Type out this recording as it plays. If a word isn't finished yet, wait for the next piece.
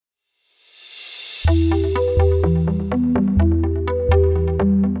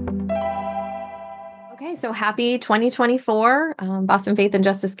So happy 2024, Boston Faith and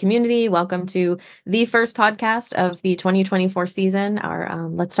Justice community. Welcome to the first podcast of the 2024 season, our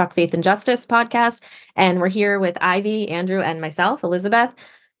Let's Talk Faith and Justice podcast. And we're here with Ivy, Andrew, and myself, Elizabeth,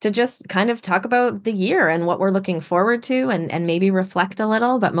 to just kind of talk about the year and what we're looking forward to and maybe reflect a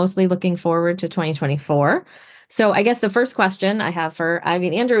little, but mostly looking forward to 2024. So I guess the first question I have for Ivy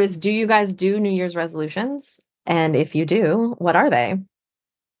and Andrew is, do you guys do New Year's resolutions? And if you do, what are they?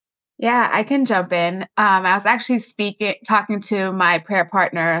 Yeah, I can jump in. I was actually talking to my prayer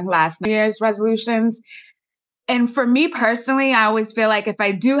partner last New Year's resolutions. And for me personally, I always feel like if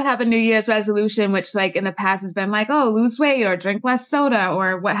I do have a New Year's resolution, which like in the past has been like, oh, lose weight or drink less soda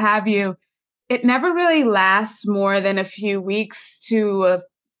or what have you, it never really lasts more than a few weeks to a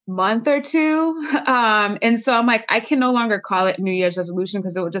month or two. And so I'm like, I can no longer call it New Year's resolution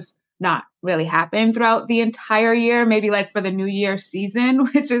because it would just not really happen throughout the entire year, maybe like for the New Year season,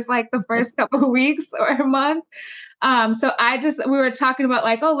 which is like the first couple of weeks or a month. We were talking about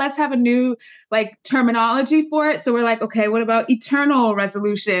like, oh, let's have a new like terminology for it. So we're like, okay, what about eternal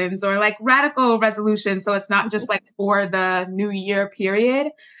resolutions or like radical resolutions? So it's not just like for the new year period.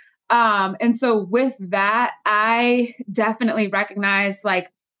 And so with that, I definitely recognize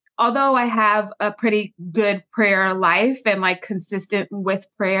like, although I have a pretty good prayer life and like consistent with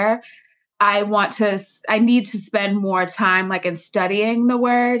prayer, I need to spend more time like in studying the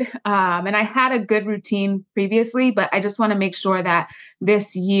word. And I had a good routine previously, but I just want to make sure that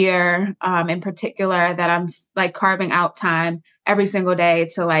this year, in particular, that I'm like carving out time every single day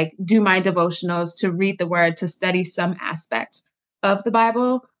to like do my devotionals, to read the word, to study some aspect of the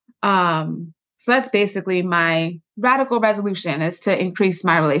Bible. So that's basically my radical resolution is to increase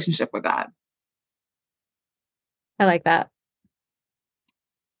my relationship with God. I like that.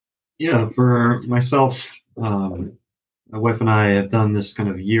 Yeah, for myself, my wife and I have done this kind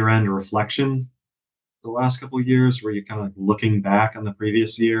of year-end reflection the last couple of years where you're kind of like looking back on the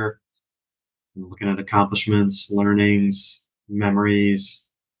previous year, and looking at accomplishments, learnings, memories,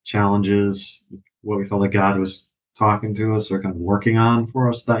 challenges, what we felt like God was talking to us or kind of working on for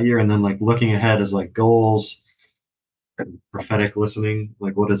us that year, and then like looking ahead as like goals and prophetic listening,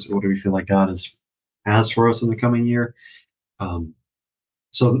 like what do we feel like has for us in the coming year. Um,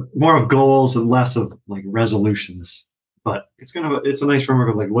 So more of goals and less of like resolutions, but it's a nice framework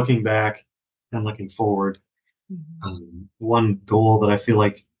of like looking back and looking forward. Mhm. One goal that I feel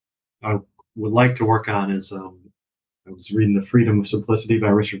like I would like to work on is I was reading The Freedom of Simplicity by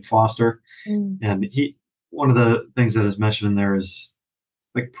Richard Foster, Mm. and one of the things that is mentioned in there is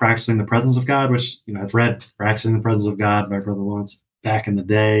like practicing the presence of God, which I've read Practicing the Presence of God by Brother Lawrence back in the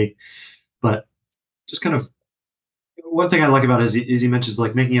day, but just kind of one thing I like about it is he mentions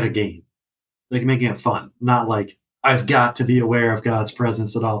like making it a game, like making it fun, not like I've got to be aware of God's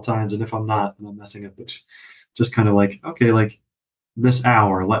presence at all times, and if I'm not, then I'm messing up. But just kind of like, okay, like this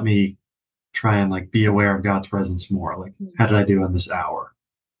hour, let me try and like be aware of God's presence more. Like, how did I do in this hour?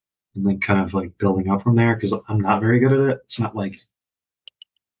 And then kind of like building up from there because I'm not very good at it. It's not like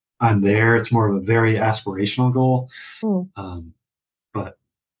I'm there. It's more of a very aspirational goal. Mm. But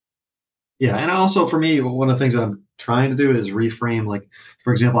yeah, and also for me, one of the things that I'm trying to do is reframe. Like,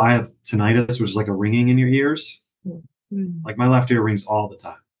 for example, I have tinnitus, which is like a ringing in your ears. Mm. Like my left ear rings all the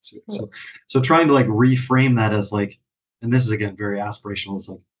time. So trying to like reframe that as like, and this is again very aspirational. It's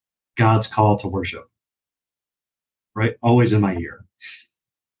like God's call to worship, right? Always in my ear.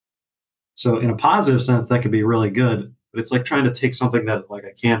 So in a positive sense, that could be really good. But it's like trying to take something that like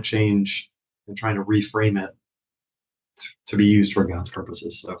I can't change and trying to reframe it to be used for God's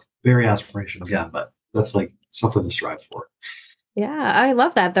purposes. So very aspirational again, but that's like something to strive for. Yeah, I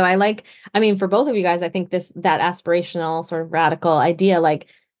love that though. I mean, for both of you guys, I think that aspirational sort of radical idea, like,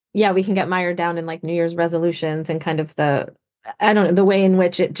 yeah, we can get mired down in like New Year's resolutions and kind of I don't know, the way in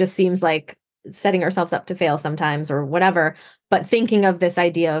which it just seems like setting ourselves up to fail sometimes or whatever. But thinking of this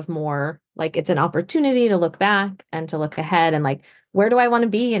idea of more like it's an opportunity to look back and to look ahead and like, where do I want to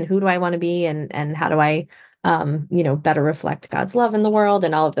be and who do I want to be and how do I better reflect God's love in the world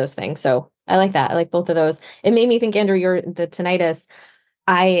and all of those things. So I like that. I like both of those. It made me think, Andrew, you're the tinnitus.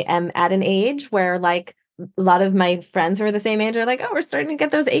 I am at an age where like a lot of my friends who are the same age are like, oh, we're starting to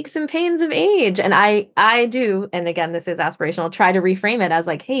get those aches and pains of age. And I do, and again, this is aspirational, try to reframe it as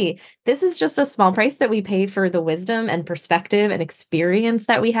like, hey, this is just a small price that we pay for the wisdom and perspective and experience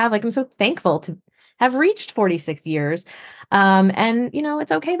that we have. Like, I'm so thankful to have reached 46 years. And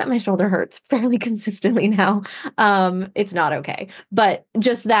it's okay that my shoulder hurts fairly consistently now. It's not okay. But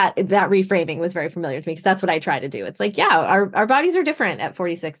just that reframing was very familiar to me because that's what I try to do. It's like, yeah, our bodies are different at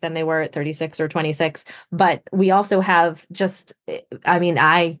 46 than they were at 36 or 26. But we also have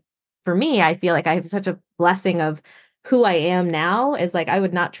I for me, I feel like I have such a blessing of who I am now is like I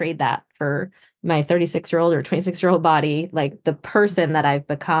would not trade that for my 36-year-old or 26-year-old body, like the person that I've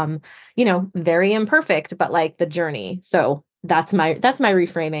become, very imperfect, but like the journey. So that's my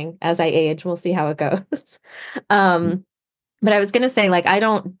reframing as I age. We'll see how it goes. Um, but I was gonna say, like, I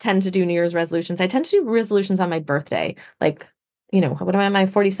don't tend to do New Year's resolutions. I tend to do resolutions on my birthday. Like, what do I want my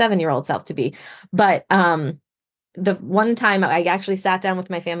 47-year-old self to be? But the one time I actually sat down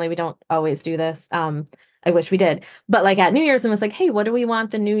with my family, we don't always do this. I wish we did. But like at New Year's and was like, hey, what do we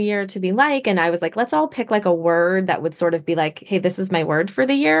want the new year to be like? And I was like, let's all pick like a word that would sort of be like, hey, this is my word for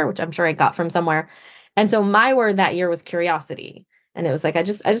the year, which I'm sure I got from somewhere. And so my word that year was curiosity. And it was like, I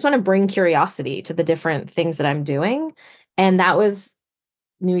just want to bring curiosity to the different things that I'm doing. And that was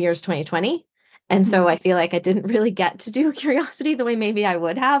New Year's 2020. And so I feel like I didn't really get to do curiosity the way maybe I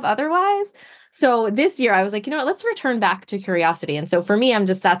would have otherwise. So this year I was like, let's return back to curiosity. And so for me,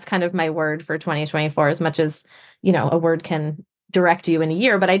 that's kind of my word for 2024, as much as, a word can direct you in a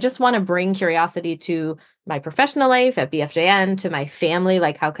year, but I just want to bring curiosity to my professional life at BFJN, to my family.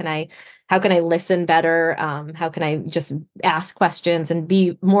 Like, how can I listen better? How can I just ask questions and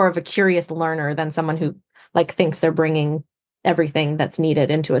be more of a curious learner than someone who like thinks they're bringing everything that's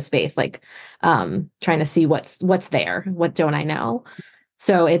needed into a space, like trying to see what's there, what don't I know.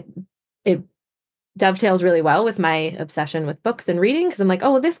 So it dovetails really well with my obsession with books and reading, because I'm like,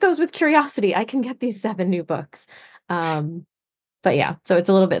 oh, this goes with curiosity, I can get these 7 new books. But yeah, so it's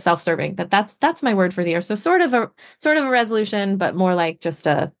a little bit self-serving, but that's my word for the year. So sort of a resolution, but more like just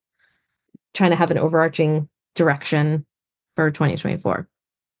a trying to have an overarching direction for 2024.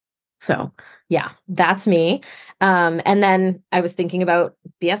 So yeah, that's me. And then I was thinking about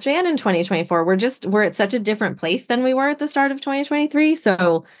BFJN in 2024. We're at such a different place than we were at the start of 2023.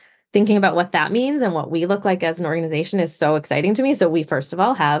 So thinking about what that means and what we look like as an organization is so exciting to me. So we first of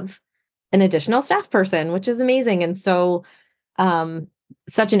all have an additional staff person, which is amazing. And so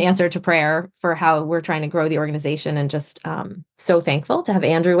such an answer to prayer for how we're trying to grow the organization, and just so thankful to have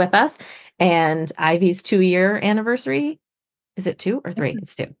Andrew with us. And Ivy's 2-year anniversary. Is it 2 or 3?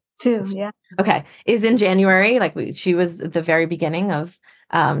 It's 2. 2, yeah. Okay. Is in January. Like she was at the very beginning of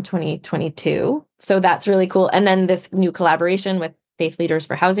 2022. So that's really cool. And then this new collaboration with Faith Leaders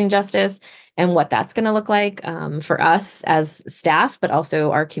for Housing Justice, and what that's going to look like for us as staff, but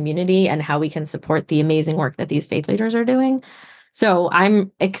also our community, and how we can support the amazing work that these faith leaders are doing. So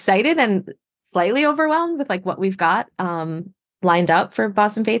I'm excited and slightly overwhelmed with like what we've got lined up for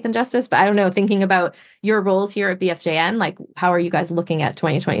Boston Faith and Justice. But I don't know, thinking about your roles here at BFJN, like how are you guys looking at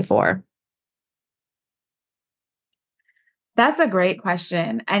 2024? That's a great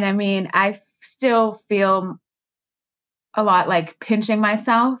question. And I mean, I still feel a lot like pinching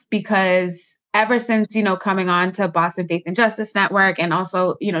myself, because ever since, coming on to Boston Faith and Justice Network, and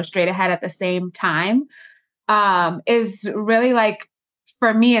also, Straight Ahead at the same time, is really like,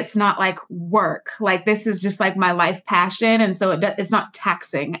 for me, it's not like work. Like, this is just like my life passion. And so it's not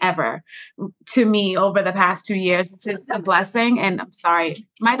taxing ever to me over the past 2 years, which is a blessing. And I'm sorry,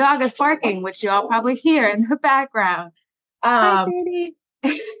 my dog is barking, which you all probably hear in the background. Hi, Um,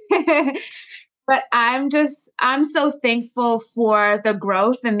 Sadie. But I'm so thankful for the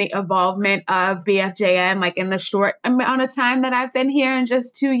growth and the involvement of BFJN, like in the short amount of time that I've been here, in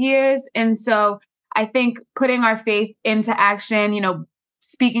just 2 years. And so I think putting our faith into action,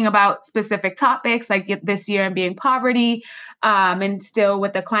 speaking about specific topics like this year and being poverty, and still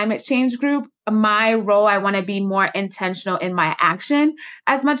with the climate change group, my role, I want to be more intentional in my action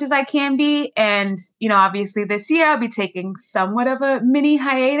as much as I can be. And, obviously this year I'll be taking somewhat of a mini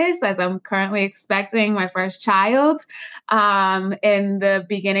hiatus, as I'm currently expecting my first child in the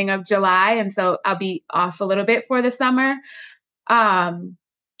beginning of July. And so I'll be off a little bit for the summer.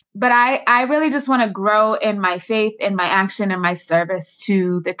 But I really just want to grow in my faith, in my action, and my service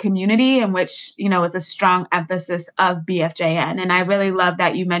to the community, in which, is a strong emphasis of BFJN. And I really love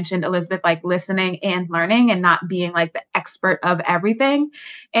that you mentioned, Elizabeth, like listening and learning, and not being like the expert of everything.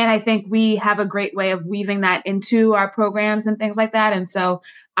 And I think we have a great way of weaving that into our programs and things like that. And so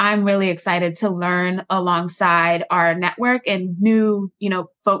I'm really excited to learn alongside our network and new,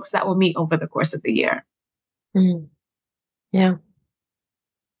 folks that will meet over the course of the year. Mm. Yeah.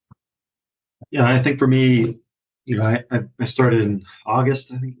 Yeah, I think for me, I started in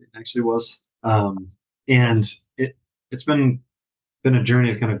August, I think it actually was. And it's been a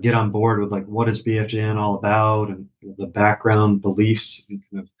journey to kind of get on board with like what is BFJN all about, and the background beliefs and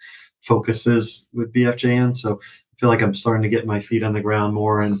kind of focuses with BFJN. So I feel like I'm starting to get my feet on the ground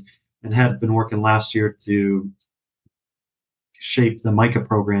more, and had been working last year to shape the MICA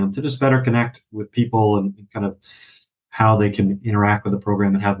program to just better connect with people, and kind of how they can interact with the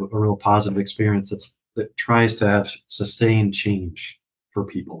program and have a real positive experience that tries to have sustained change for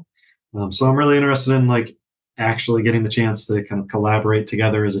people. So I'm really interested in like actually getting the chance to kind of collaborate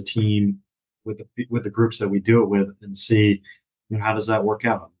together as a team with the groups that we do it with and see, how does that work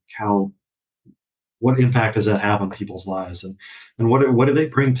out? How what impact does that have on people's lives, and what do they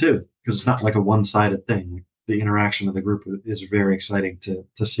bring too? Because it's not like a one-sided thing. The interaction of the group is very exciting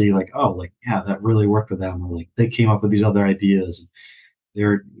to see, like, oh, like, yeah, that really worked with them, or like they came up with these other ideas, and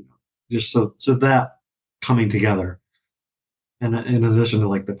they're, just so that coming together. And in addition to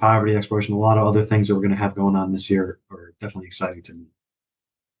like the poverty exploration, a lot of other things that we're going to have going on this year are definitely exciting to me.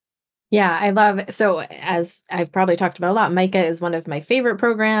 Yeah, I love so as I've probably talked about a lot, Micah is one of my favorite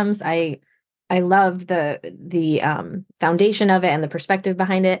programs. I love the foundation of it and the perspective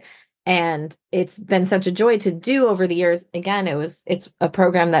behind it. And it's been such a joy to do over the years. Again, it's a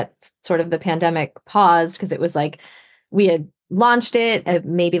program that's sort of the pandemic paused because it was like we had launched it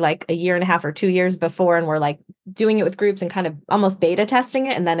maybe like a year and a half or 2 years before, and we're like doing it with groups and kind of almost beta testing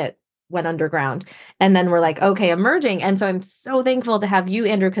it, and then it went underground. And then we're like, okay, emerging. And so I'm so thankful to have you,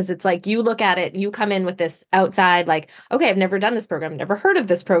 Andrew, because it's like you look at it, you come in with this outside, like, okay, I've never done this program, never heard of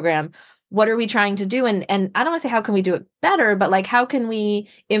this program. What are we trying to do? And I don't want to say how can we do it better, but like how can we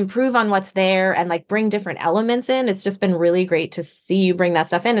improve on what's there and like bring different elements in? It's just been really great to see you bring that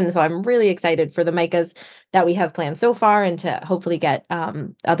stuff in. And so I'm really excited for the Micahs that we have planned so far and to hopefully get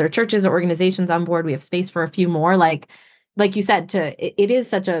other churches or organizations on board. We have space for a few more. Like you said, it is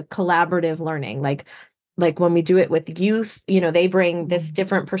such a collaborative learning. Like when we do it with youth, they bring this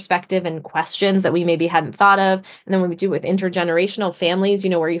different perspective and questions that we maybe hadn't thought of. And then when we do it with intergenerational families,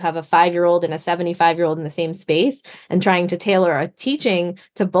 where you have a 5-year-old and a 75-year-old in the same space, and trying to tailor a teaching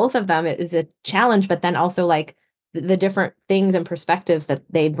to both of them is a challenge, but then also like the different things and perspectives that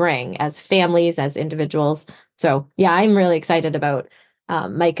they bring as families, as individuals. So yeah, I'm really excited about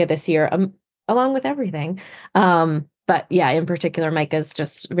Micah this year, along with everything. But yeah, in particular, Micah is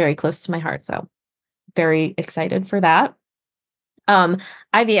just very close to my heart. So very excited for that. Um,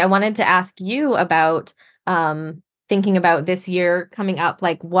 Ivy, I wanted to ask you about thinking about this year coming up.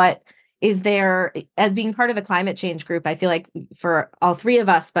 Like, what is there as being part of the climate change group? I feel like for all three of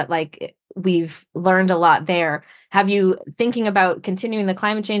us, but like we've learned a lot there. Have you thinking about continuing the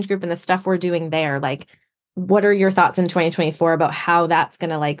climate change group and the stuff we're doing there? Like, what are your thoughts in 2024 about how that's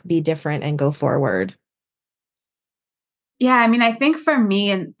going to like be different and go forward? Yeah, I mean, I think for me,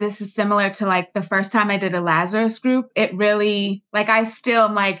 and this is similar to like the first time I did a Lazarus group, it really, like, I still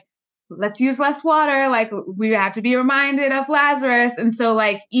am like, let's use less water. Like, we have to be reminded of Lazarus. And so,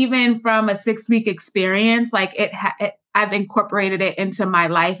 like, even from a 6-week experience, like, I've incorporated it into my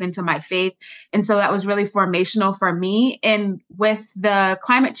life, into my faith. And so that was really formational for me. And with the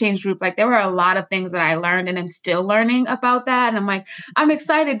climate change group, like, there were a lot of things that I learned and I'm still learning about that. And I'm like, I'm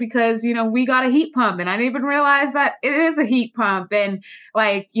excited because, we got a heat pump and I didn't even realize that it is a heat pump. And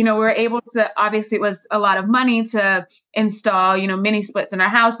like, we're able to, obviously it was a lot of money to install, mini splits in our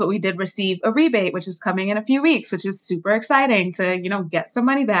house, but we did receive a rebate, which is coming in a few weeks, which is super exciting to, get some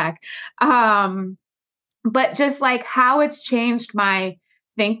money back. But just like how it's changed my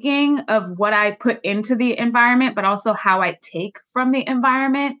thinking of what I put into the environment, but also how I take from the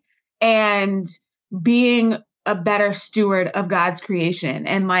environment and being a better steward of God's creation.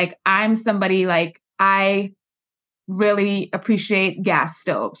 And like, I'm somebody like, I really appreciate gas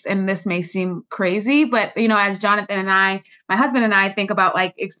stoves. And this may seem crazy, but as Jonathan and my husband and I think about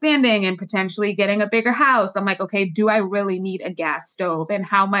like expanding and potentially getting a bigger house, I'm like, okay, do I really need a gas stove? And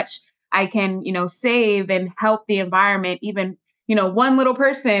how much I can, save and help the environment, even, one little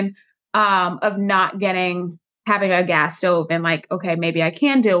person of not having a gas stove, and like, okay, maybe I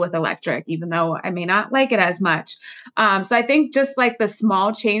can deal with electric, even though I may not like it as much. So I think just like the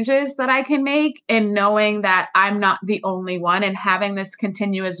small changes that I can make and knowing that I'm not the only one, and having this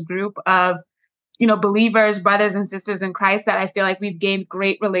continuous group of, believers, brothers and sisters in Christ that I feel like we've gained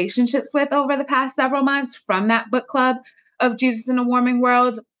great relationships with over the past several months from that book club of Jesus in a Warming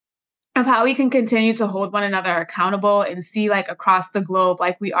World, of how we can continue to hold one another accountable and see like across the globe,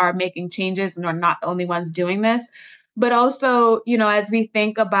 like we are making changes and we're not the only ones doing this. But also, as we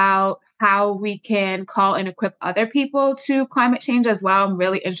think about how we can call and equip other people to climate change as well, I'm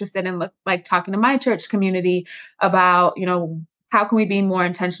really interested in like talking to my church community about, how can we be more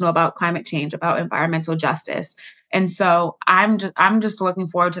intentional about climate change, about environmental justice. And so I'm just looking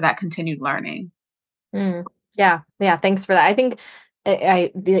forward to that continued learning. Mm, yeah. Yeah. Thanks for that. I think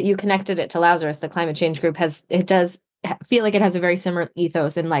you connected it to Lazarus. The climate change group it does feel like it has a very similar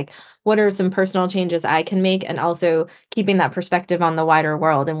ethos, and like what are some personal changes I can make, and also keeping that perspective on the wider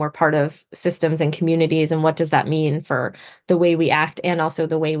world, and we're part of systems and communities, and what does that mean for the way we act and also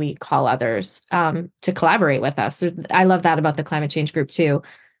the way we call others to collaborate with us. So I love that about the climate change group too.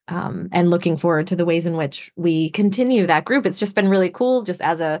 And looking forward to the ways in which we continue that group. It's just been really cool. Just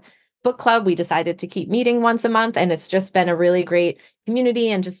as a book club, we decided to keep meeting once a month, and it's just been a really great community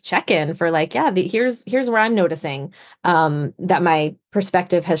and just check in for like, yeah, here's where I'm noticing that my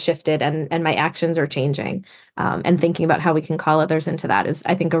perspective has shifted, and my actions are changing. And thinking about how we can call others into that is,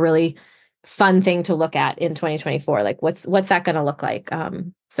 I think, a really fun thing to look at in 2024. Like, what's that going to look like?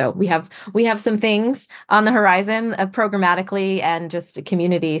 So we have some things on the horizon, programmatically and just a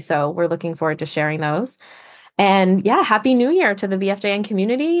community. So we're looking forward to sharing those. And yeah, happy new year to the BFJN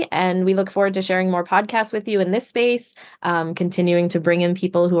community. And we look forward to sharing more podcasts with you in this space, continuing to bring in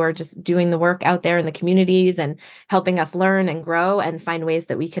people who are just doing the work out there in the communities and helping us learn and grow and find ways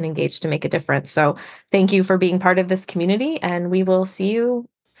that we can engage to make a difference. So thank you for being part of this community, and we will see you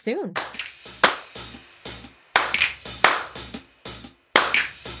soon.